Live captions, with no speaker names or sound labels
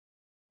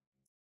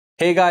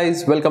Hey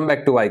guys, welcome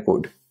back to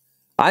iCode.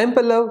 I am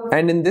Pallav,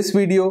 and in this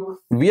video,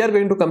 we are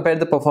going to compare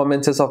the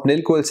performances of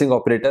Nil Coalescing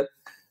operator,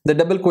 the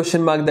double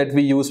question mark that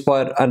we use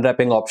for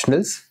unwrapping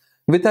optionals,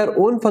 with our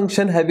own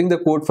function having the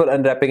code for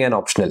unwrapping an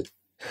optional.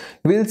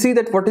 We'll see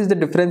that what is the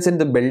difference in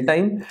the build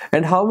time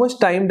and how much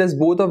time does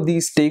both of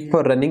these take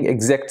for running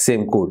exact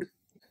same code.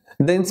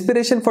 The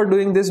inspiration for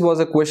doing this was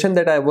a question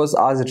that I was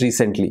asked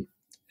recently.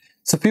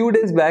 So few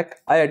days back,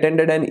 I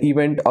attended an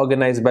event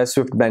organized by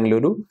Swift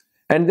Bangalore,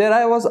 and there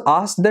I was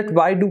asked that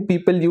why do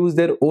people use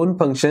their own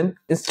function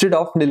instead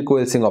of Nil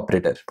Coalescing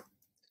operator.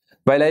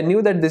 While I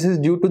knew that this is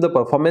due to the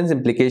performance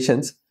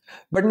implications,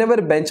 but never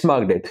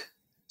benchmarked it.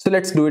 So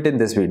let's do it in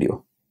this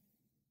video.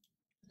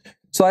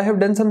 So I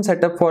have done some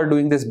setup for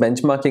doing this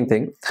benchmarking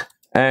thing,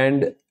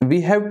 and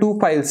we have two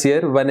files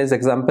here. One is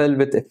example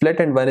with If-Let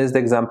and one is the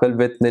example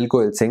with Nil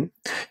Coalescing.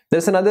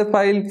 There's another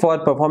file for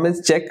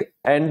performance check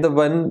and the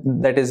one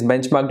that is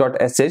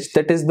benchmark.sh,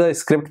 that is the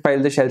script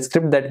file, the shell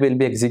script that we'll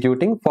be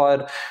executing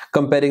for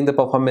comparing the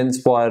performance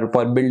for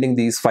building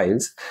these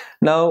files.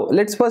 Now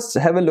let's first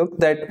have a look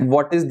that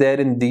what is there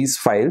in these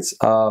files,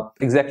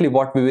 exactly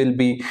what we will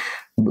be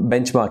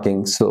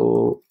benchmarking.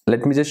 So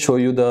let me just show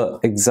you the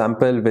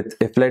example with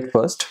If-Let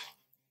first.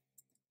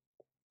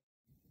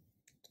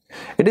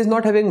 It is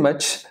not having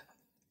much,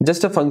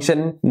 just a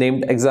function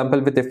named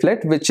example with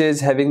If-Let, which is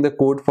having the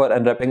code for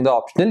unwrapping the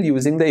optional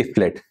using the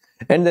If-Let.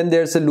 And then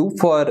there's a loop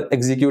for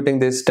executing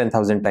this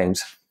 10,000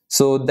 times.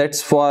 So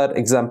that's for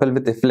example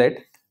with If-Let.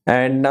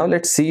 And now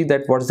let's see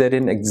that what's there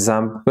in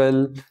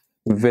example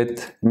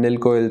with Nil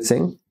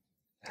Coalescing.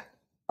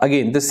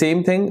 Again, the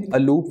same thing, a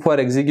loop for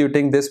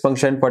executing this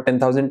function for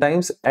 10,000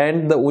 times,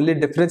 and the only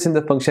difference in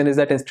the function is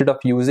that instead of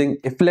using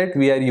If-Let,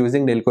 we are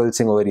using Nil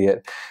Coalescing over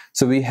here.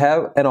 So we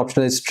have an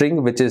optional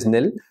string which is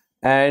nil,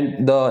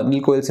 and the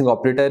Nil Coalescing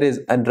operator is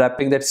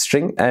unwrapping that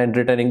string and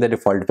returning the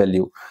default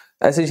value.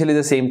 Essentially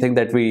the same thing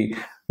that we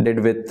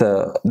did with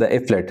the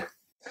If-Let.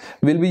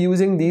 We'll be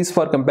using these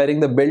for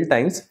comparing the build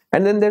times,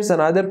 and then there's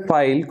another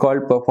file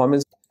called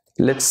performance.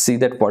 Let's see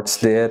that what's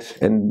there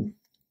in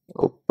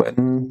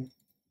open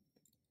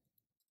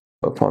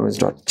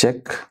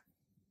performance.check.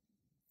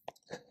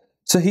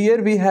 So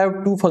here we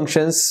have two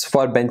functions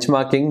for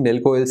benchmarking,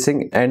 Nil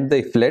Coalescing and the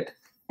If-Let,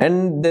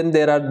 and then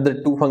there are the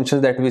two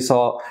functions that we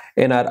saw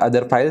in our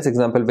other files,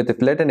 example with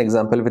If-Let and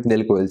example with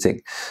Nil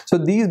Coalescing. So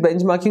these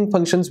benchmarking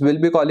functions will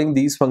be calling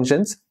these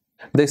functions,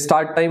 the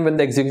start time when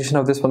the execution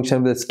of this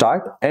function will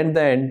start and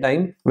the end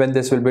time when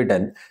this will be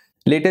done.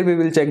 Later we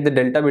will check the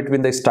delta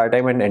between the start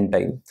time and end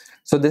time.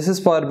 So this is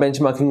for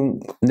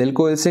benchmarking Nil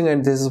Coalescing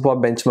and this is for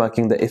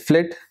benchmarking the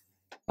If-Let.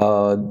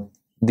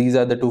 These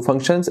are the two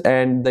functions,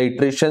 and the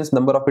iterations,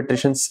 number of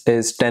iterations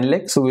is 10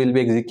 lakh, so we will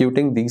be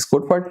executing these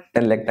code for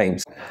 10 lakh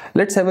times.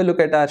 Let's have a look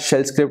at our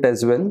shell script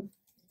as well.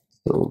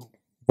 So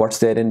what's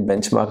there in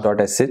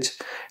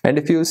benchmark.sh, and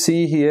if you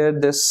see here,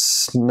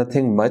 there's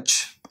nothing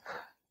much.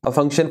 A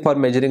function for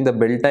measuring the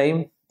build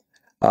time.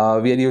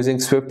 We are using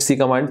Swift C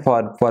command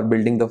for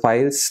building the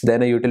files,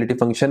 then a utility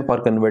function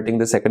for converting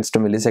the seconds to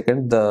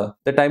milliseconds.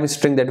 The time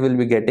string that we'll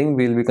be getting,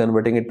 we'll be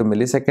converting it to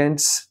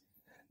milliseconds.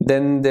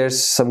 Then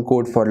there's some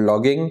code for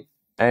logging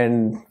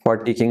and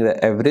for taking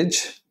the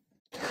average,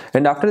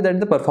 and after that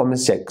the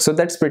performance check. So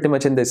that's pretty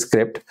much in the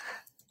script.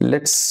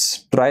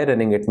 Let's try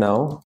running it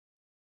now.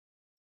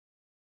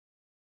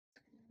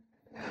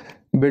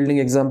 Building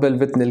example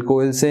with Nil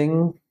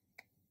Coalescing,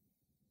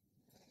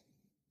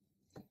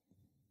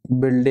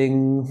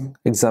 building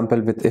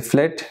example with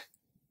If-Let.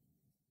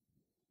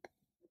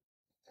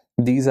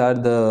 These are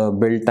the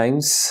build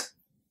times.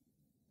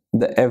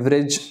 The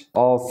average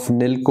of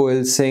Nil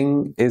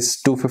Coalescing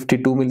is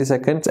 252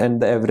 milliseconds and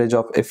the average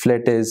of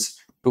If-Let is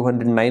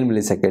 209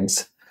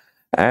 milliseconds.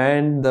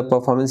 And the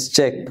performance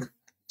check,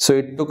 so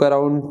it took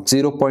around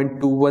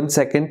 0.21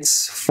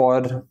 seconds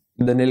for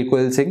the Nil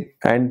Coalescing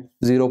and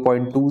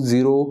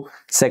 0.20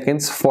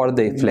 seconds for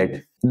the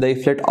If-Let. The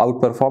If-Let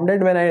outperformed,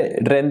 and when I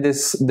ran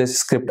this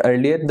script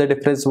earlier, the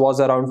difference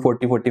was around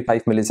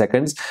 40-45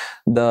 milliseconds.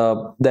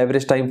 The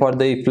average time for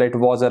the If-Let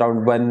was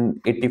around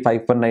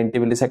 185-190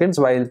 milliseconds,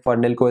 while for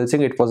Nil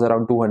Coalescing it was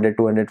around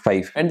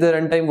 200-205, and the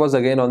runtime was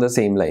again on the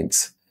same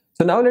lines.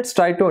 So now let's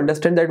try to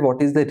understand that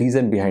what is the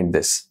reason behind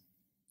this.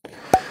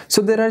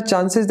 So there are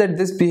chances that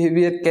this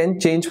behavior can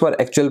change for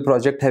actual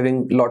project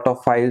having lot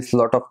of files,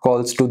 lot of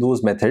calls to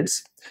those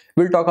methods.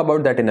 We'll talk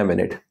about that in a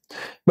minute.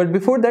 But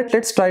before that,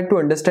 let's try to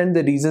understand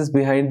the reasons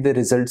behind the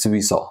results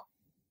we saw.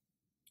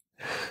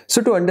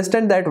 So to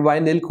understand that why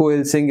Nil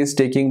Coalescing is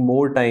taking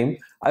more time,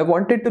 I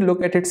wanted to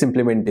look at its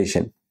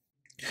implementation.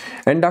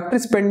 And after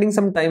spending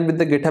some time with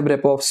the GitHub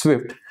repo of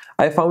Swift,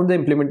 I found the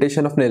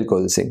implementation of Nil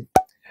Coalescing.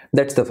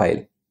 That's the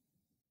file.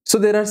 So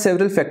there are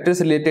several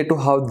factors related to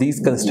how these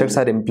constructs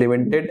are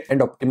implemented and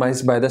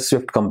optimized by the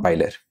Swift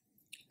compiler.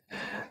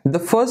 The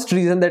first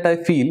reason that I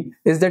feel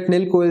is that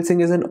Nil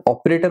Coalescing is an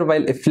operator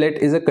while If-Let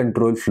is a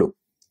control flow.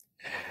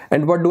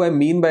 And what do I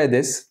mean by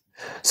this?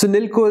 So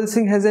Nil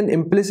Coalescing has an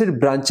implicit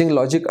branching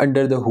logic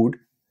under the hood.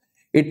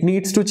 It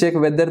needs to check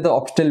whether the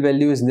optional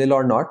value is nil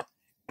or not,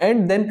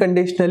 and then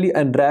conditionally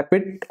unwrap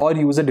it or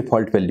use a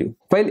default value.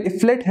 While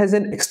if-let has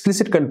an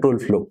explicit control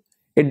flow,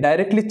 it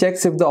directly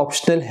checks if the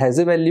optional has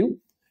a value,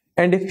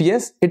 and if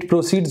yes, it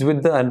proceeds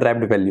with the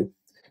unwrapped value.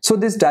 So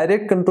this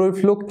direct control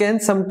flow can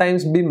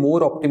sometimes be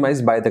more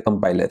optimized by the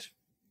compiler.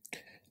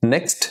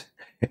 Next,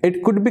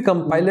 it could be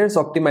compiler's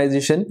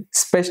optimization,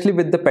 especially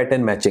with the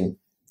pattern matching.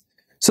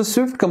 So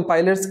Swift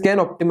compilers can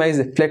optimize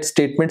if-let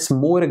statements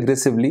more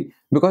aggressively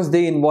because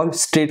they involve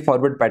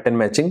straightforward pattern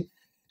matching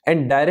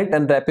and direct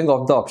unwrapping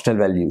of the optional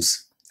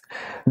values.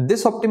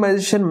 This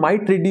optimization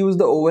might reduce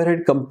the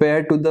overhead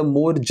compared to the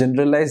more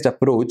generalized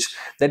approach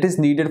that is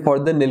needed for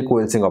the nil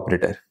coalescing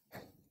operator.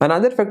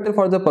 Another factor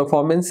for the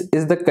performance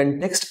is the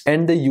context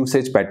and the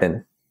usage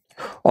pattern.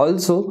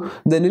 Also,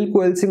 the nil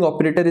coalescing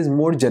operator is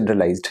more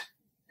generalized.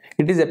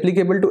 It is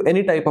applicable to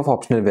any type of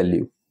optional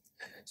value.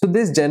 So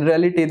this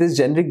generality, this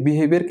generic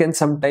behavior can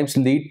sometimes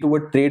lead to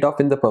a trade-off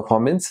in the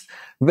performance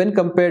when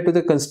compared to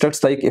the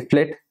constructs like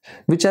if-let,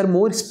 which are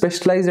more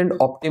specialized and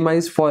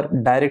optimized for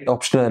direct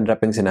optional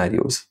unwrapping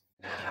scenarios.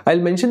 I'll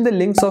mention the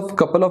links of a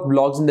couple of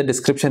blogs in the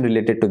description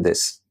related to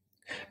this.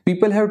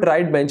 People have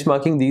tried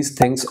benchmarking these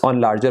things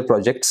on larger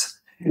projects,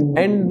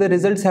 and the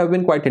results have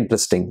been quite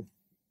interesting.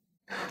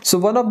 So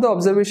one of the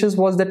observations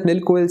was that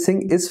nil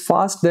coalescing is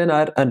fast than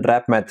our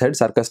unwrap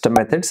methods, our custom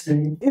methods,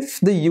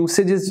 if the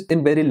usage is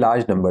in very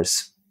large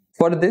numbers.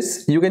 For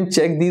this, you can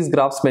check these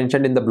graphs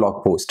mentioned in the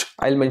blog post.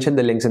 I'll mention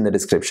the links in the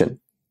description.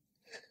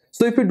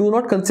 So if we do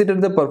not consider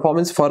the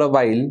performance for a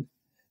while,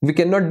 we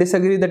cannot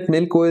disagree that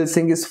nil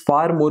coalescing is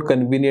far more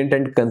convenient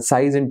and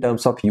concise in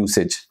terms of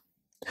usage.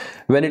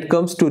 When it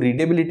comes to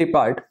readability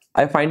part,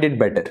 I find it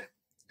better.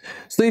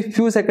 So if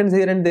few seconds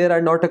here and there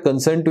are not a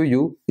concern to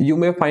you, you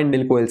may find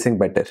nil coalescing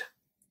better.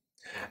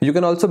 You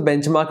can also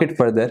benchmark it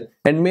further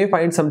and may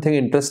find something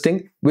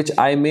interesting which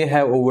I may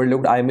have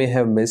overlooked, I may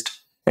have missed.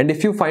 And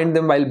if you find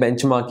them while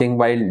benchmarking,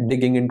 while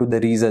digging into the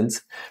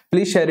reasons,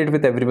 please share it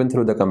with everyone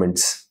through the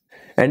comments.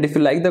 And if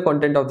you like the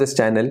content of this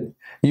channel,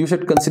 you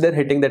should consider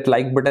hitting that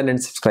like button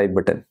and subscribe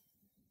button.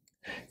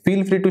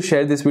 Feel free to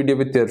share this video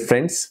with your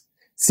friends.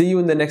 See you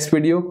in the next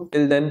video.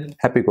 Till then,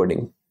 happy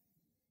coding.